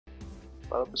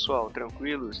Fala pessoal,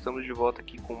 tranquilo? Estamos de volta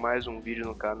aqui com mais um vídeo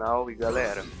no canal e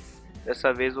galera,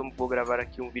 dessa vez eu vou gravar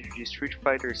aqui um vídeo de Street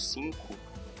Fighter V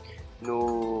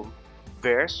no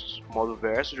Versus, modo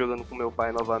Versus, jogando com meu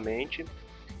pai novamente.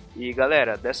 E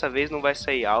galera, dessa vez não vai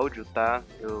sair áudio, tá?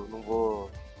 Eu não vou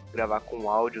gravar com o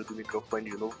áudio do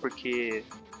microfone de novo porque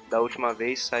da última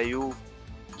vez saiu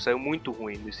muito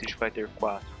ruim no Street Fighter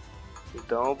 4.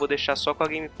 Então eu vou deixar só com a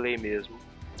gameplay mesmo.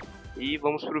 E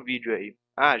vamos pro vídeo aí.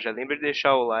 Ah, já lembra de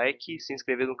deixar o like, se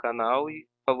inscrever no canal e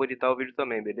favoritar o vídeo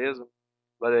também, beleza?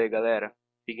 Valeu aí, galera.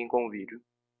 Fiquem com o vídeo.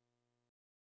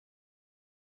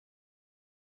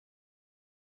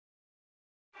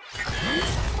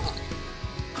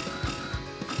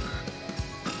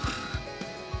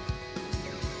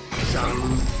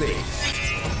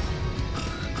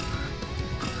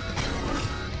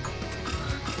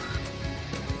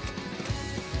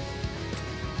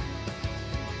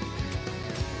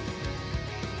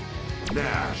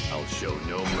 Nash, I'll show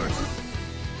no mercy.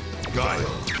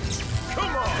 Guile,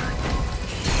 come on!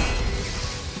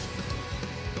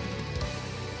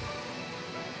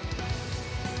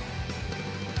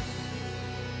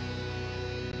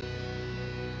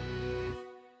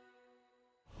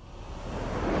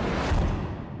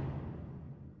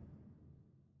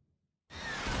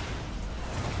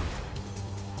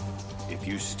 If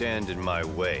you stand in my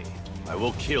way, I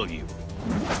will kill you.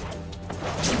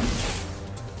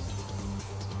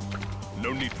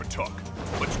 No need for talk.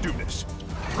 Let's do this.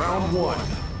 Round one.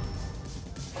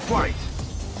 Fight!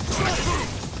 Sonic boom!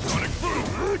 Sonic boom!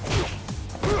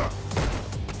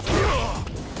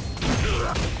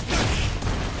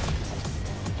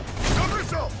 Somersault!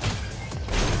 Somersault!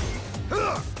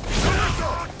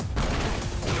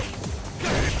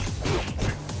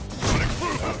 Sonic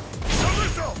boom!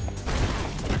 Somersault!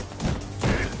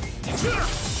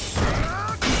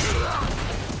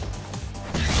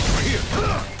 Right here!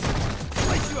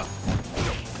 Light you up!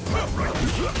 Right.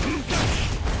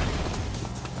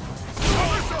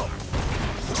 Somersault!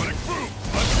 Sonic boom!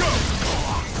 Let's go!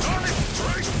 Sonic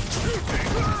strike! Shooting!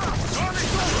 Sonic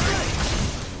strike!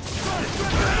 Sonic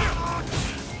strike!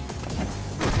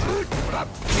 What up?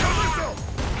 Somersault!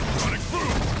 Sonic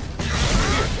boom!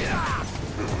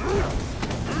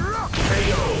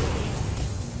 KO!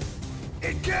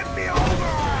 It can't be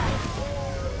over!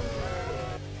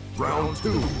 Round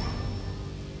two.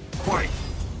 Fight!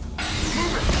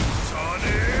 Move it!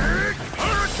 Sonic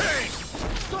Hurricane!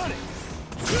 Sonic!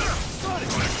 Sonic!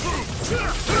 Sonic boom!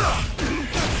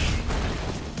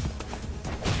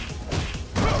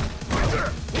 Right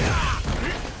there!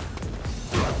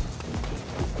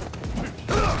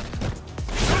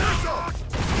 Somersault!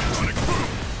 Sonic boom!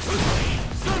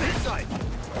 Sonic side!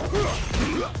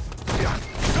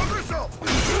 Somersault!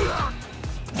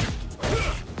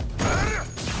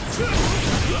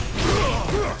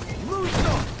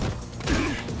 Moonsault!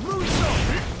 Moonsault!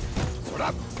 What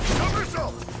up?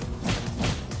 Somersault!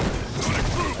 Sonic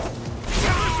boom!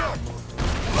 Somersault!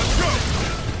 Let's go!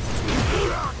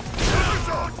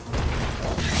 Somersault!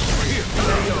 Over here!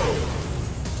 KO!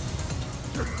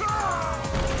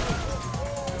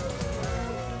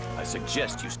 I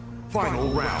suggest you... Final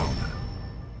round.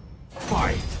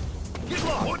 Fight! Get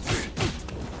lost!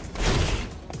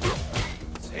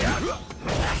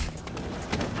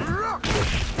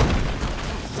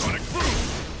 Sonic boom!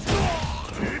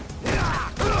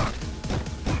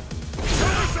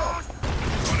 Somersault!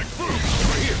 Sonic boom!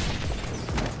 Over here!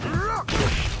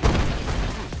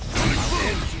 Sonic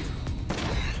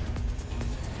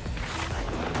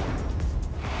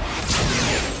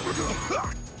boom!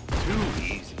 Too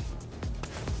easy.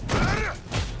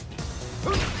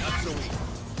 Not so easy.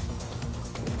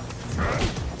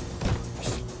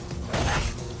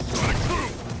 Sonic boom!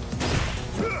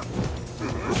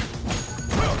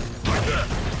 Right there!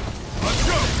 Let's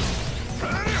go!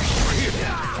 Over here!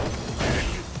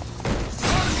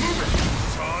 Sonic movement!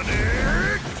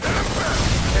 Sonic impact!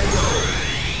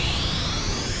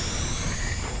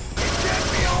 Get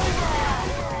me over!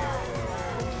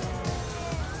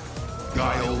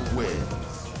 Guile wins.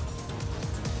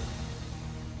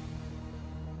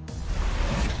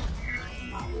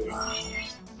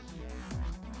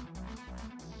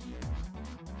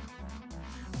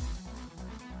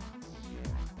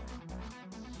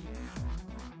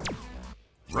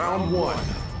 Round one.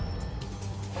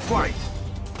 Fight!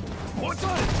 What's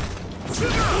on it?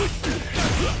 Sonic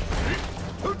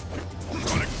boom!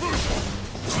 Sonic boom!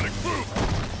 Sonic boom!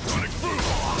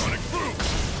 Sonic boom!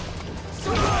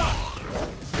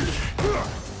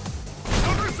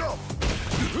 Somersault!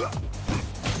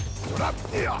 What up?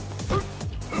 Yeah! Sonic!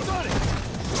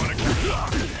 Sonic!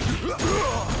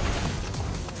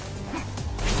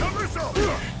 Somersault! Let's go!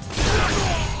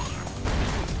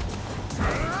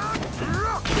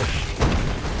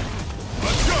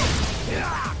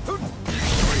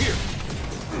 Over here!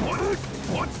 What?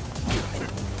 What?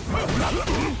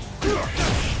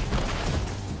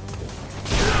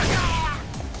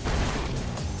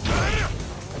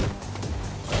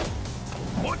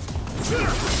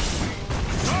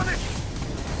 Sonic!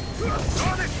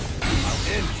 Sonic! I'll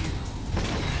end you.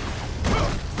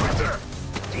 Right there!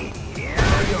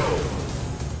 There you go!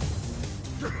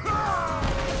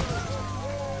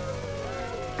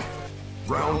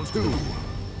 Round 2.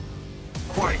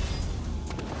 Fight!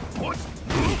 What?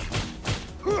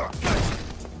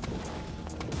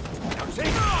 Now take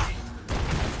it!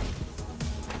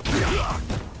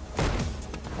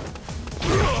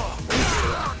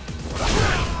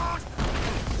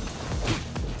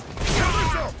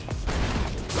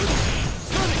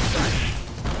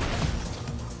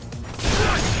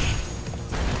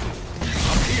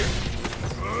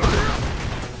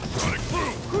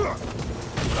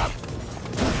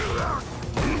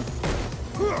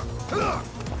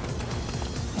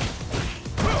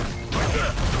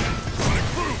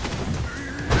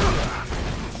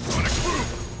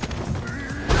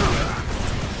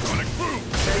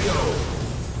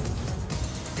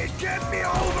 It can't be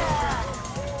over!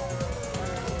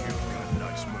 You've got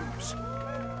nice moves.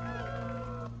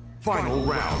 Final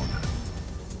round.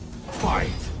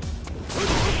 Fight!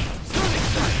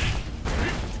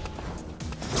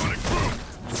 Sonic boom!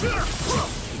 Sonic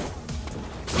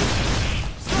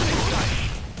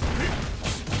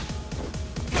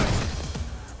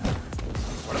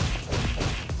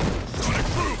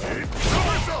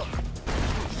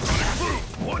boom!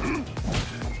 What?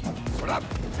 What up?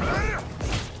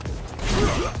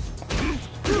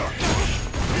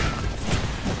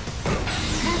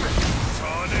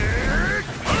 Sonic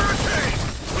Hurricane!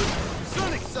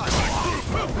 Sonic Sonic!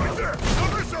 Right there!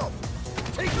 Somersault!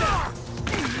 Take that!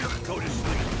 Go to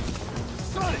sleep!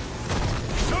 Sonic!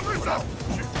 Somersault!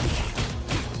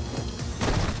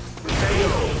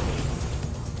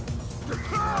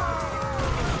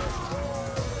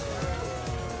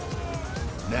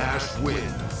 Nash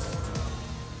wins.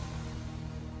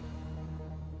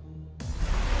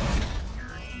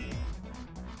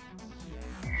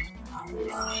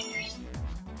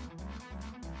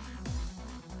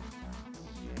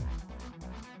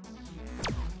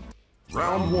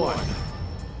 Round 1.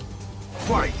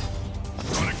 Fight!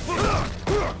 Sonic boom!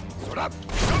 Sort up!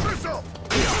 Somersault!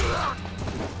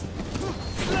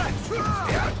 Slash!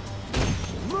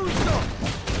 Moonsault!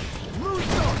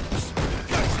 Moonsault!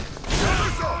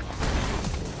 Somersault!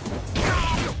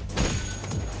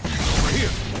 Over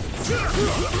here!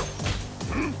 Somersault!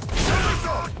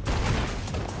 Somersault!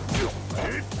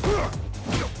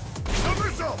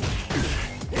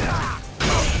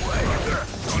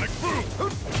 Sonic boom!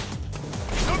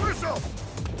 Somersault!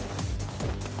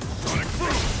 Sonic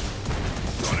boom!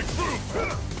 Sonic boom!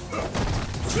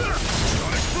 Sonic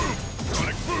boom!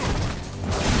 Sonic boom!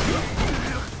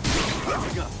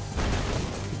 Coming up!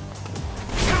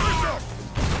 Somersault!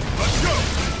 Let's go!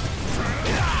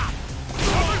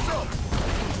 Somersault!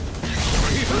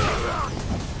 Over here!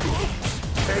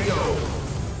 KO!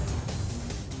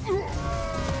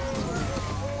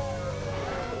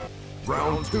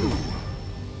 Round 2.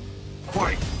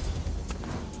 Fight!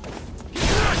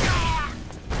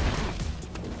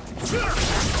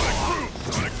 Sonic boom!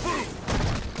 Sonic boom!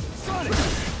 Sonic!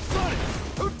 Sonic!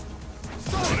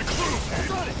 Sonic boom!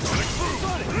 Sonic! Sonic boom!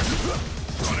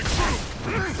 Sonic! Sonic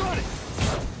boom! Sonic!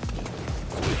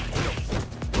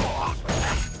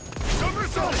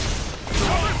 Somersault!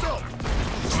 Somersault!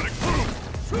 Sonic boom!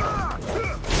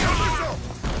 Somersault!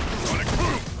 Sonic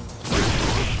boom!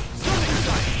 Sonic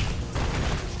side!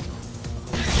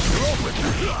 You're open!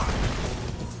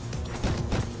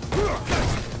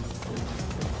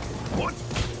 What?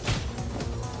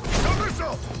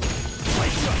 Somersault!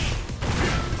 Place up!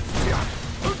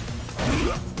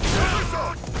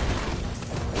 Somersault!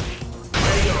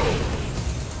 KO!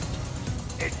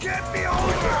 It can't be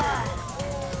over!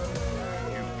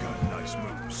 You've got nice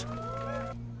moves.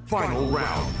 Final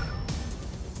round.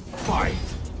 Fight!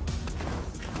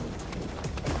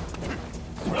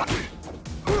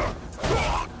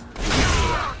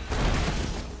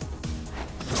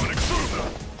 Sonic boom! Sonic boom!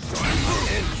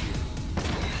 End you!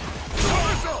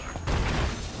 Somersault!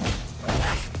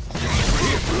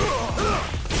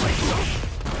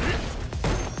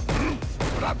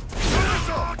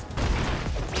 Somersault!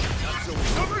 Not so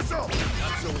easy. Somersault!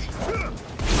 Not so easy.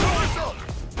 Somersault!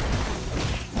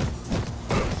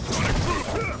 Sonic boom!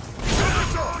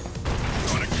 Somersault!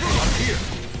 Sonic boom! Up here!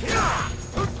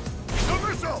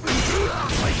 Somersault!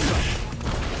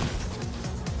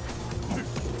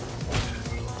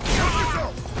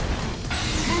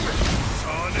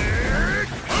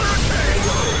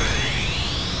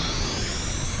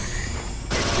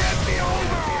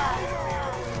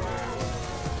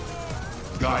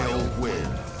 Guile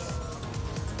wins.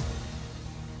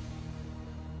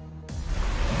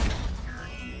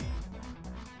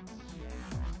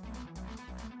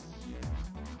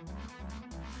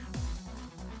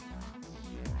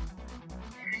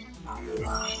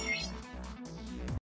 Wow.